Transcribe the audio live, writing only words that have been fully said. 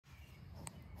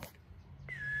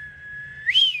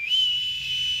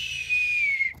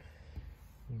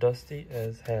dusty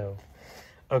as hell.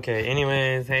 Okay,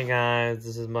 anyways, hey guys,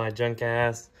 this is my junk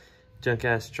ass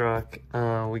truck.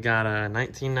 We got a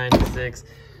 1996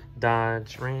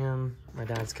 Dodge Ram. My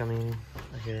dad's coming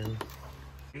again.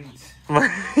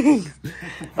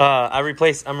 I'm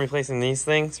replacing these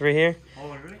things right here.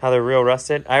 Oh, really? How they're real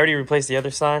rusted. I already replaced the other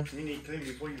side. You need to clean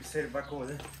before you set it back over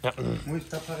there. Yep.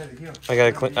 I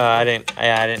gotta clean. I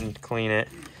didn't clean it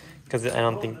because I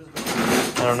don't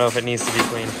know if it needs to be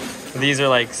cleaned. These are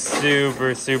like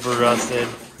super rusted.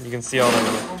 You can see all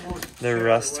the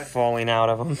rust falling out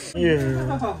of them.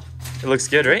 Yeah. It looks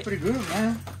good, right? Pretty good,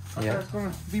 man. I Yeah. thought it's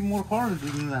gonna be more hard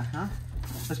than that, huh?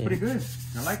 That's pretty good.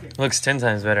 I like it. Looks 10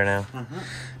 times better now.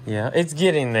 Yeah, it's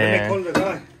getting there. Let me call the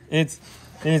guy.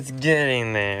 It's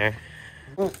getting there.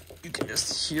 Oh, you can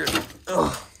just hear it.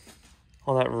 Ugh.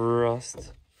 All that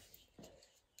rust.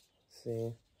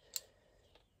 See?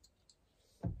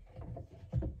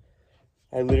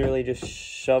 I literally just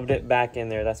shoved it back in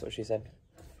there. That's what she said.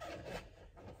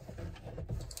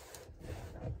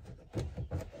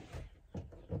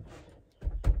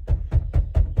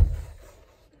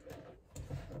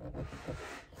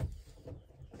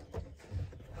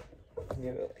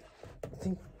 Yeah, I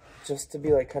think just to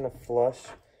be like kind of flush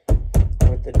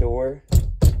with the door,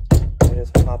 I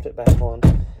just popped it back on.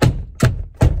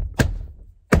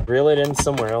 Reel it in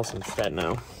somewhere else instead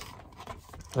now.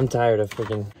 I'm tired of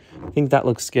freaking. I think that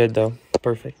looks good though.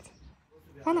 Perfect.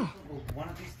 Oh no. One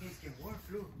of these things can work,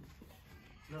 look.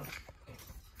 Look.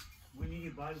 We need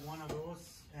to buy one of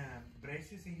those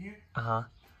braces in here. Uh-huh.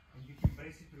 And you can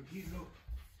brace it through here, look.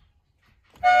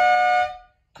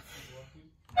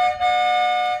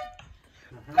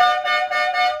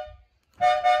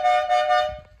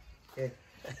 Okay.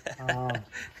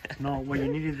 No, what you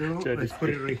need to do is put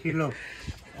it right here, look.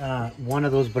 One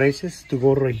of those braces to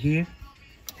go right here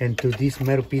and to this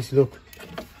metal piece, look.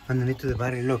 Underneath to the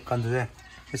battery, look, under there.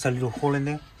 There's a little hole in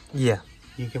there. Yeah.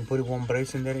 You can put one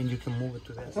brace in there and you can move it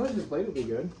to that. Sounds like this blade will be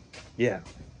good. Yeah.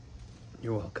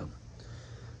 You're welcome.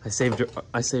 I saved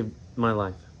my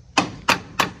life.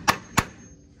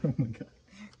 Oh my god.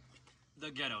 The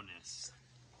ghetto-ness.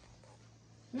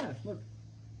 Yeah, look.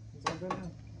 It's all good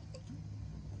now.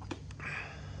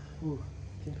 Ooh,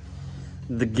 okay.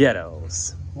 The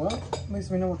ghettos. Well, at least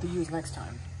we know what to use next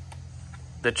time.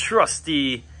 The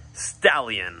trusty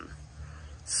stallion.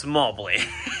 Small blade.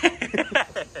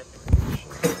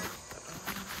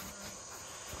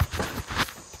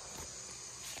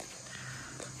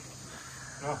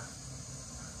 No.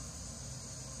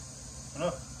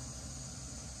 No.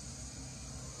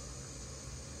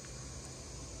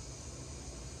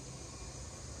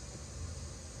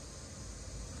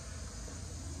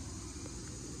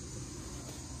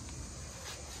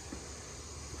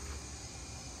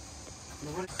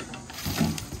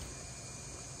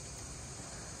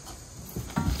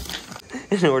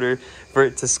 In order for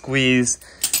it to squeeze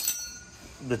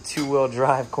the two-wheel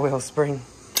drive coil spring.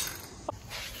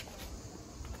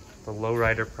 The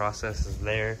lowrider process is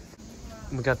there.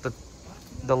 We got the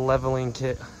leveling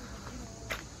kit.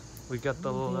 We got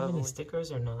the leveling. Any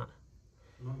stickers or not?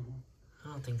 No. I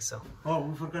don't think so. Oh,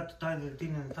 we forgot to tie the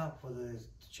thing on top for the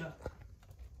chuck.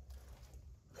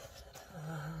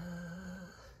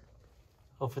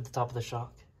 Oh, for the top of the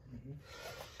shock.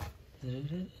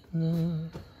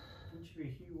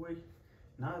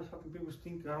 Now fucking people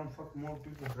think I don't fuck more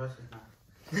people's dresses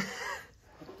now.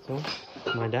 So,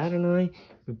 my dad and I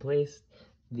replaced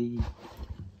the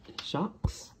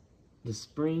shocks, the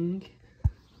spring,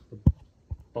 the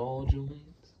ball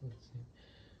joints. Let's see.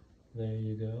 There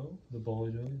you go. The ball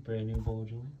joints, brand new ball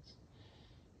joints.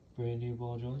 Brand new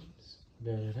ball joints.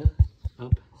 Da-da-da.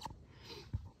 Up.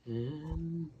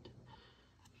 And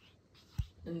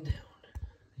down. There you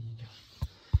go.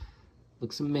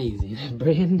 Looks amazing.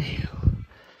 Brand new.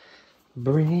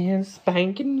 Brand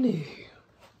spanking new.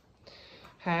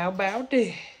 How about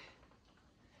that?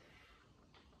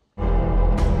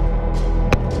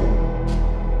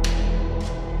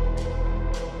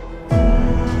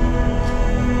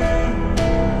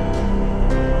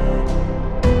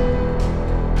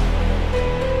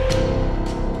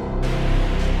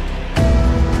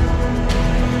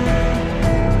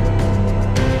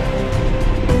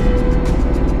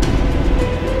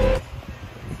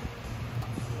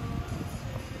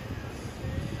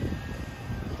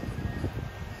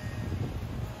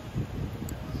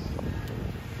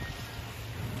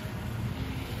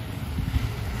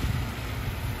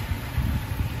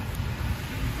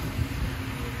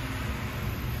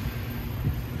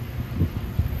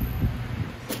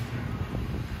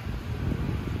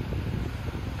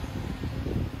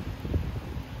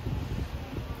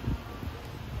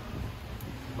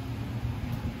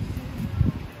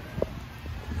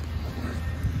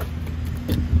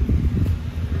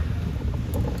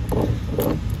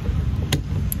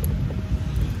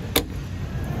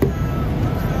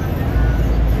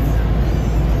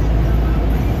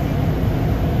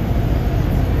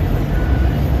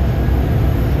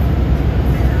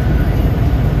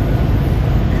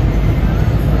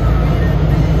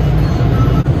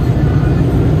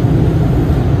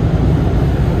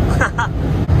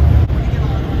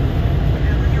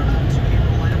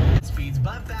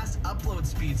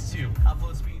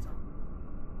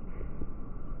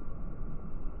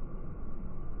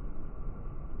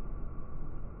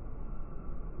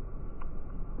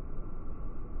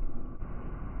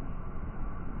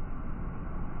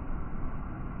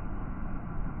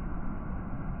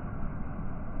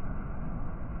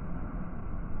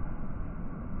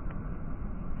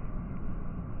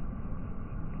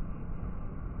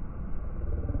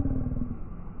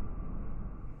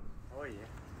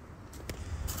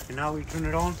 And now we turn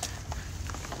it on.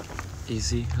 You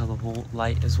see how the whole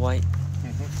light is white?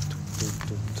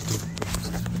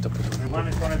 The one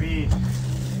is gonna be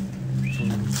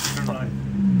turn on.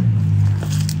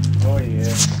 Oh yeah,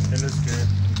 it looks good.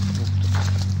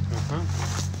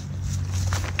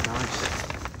 Nice.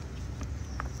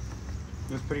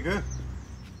 Looks pretty good.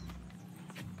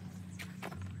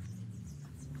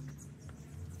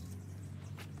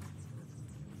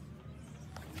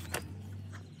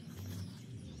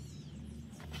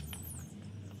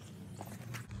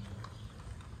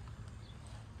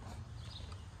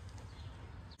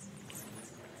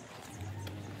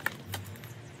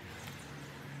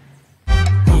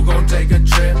 Who gon' take a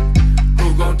trip?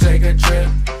 Who gon' take a trip?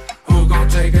 Who gon'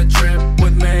 take a trip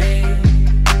with me?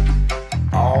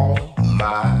 All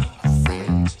my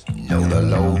friends know the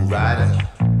low rider.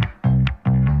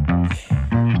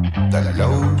 The low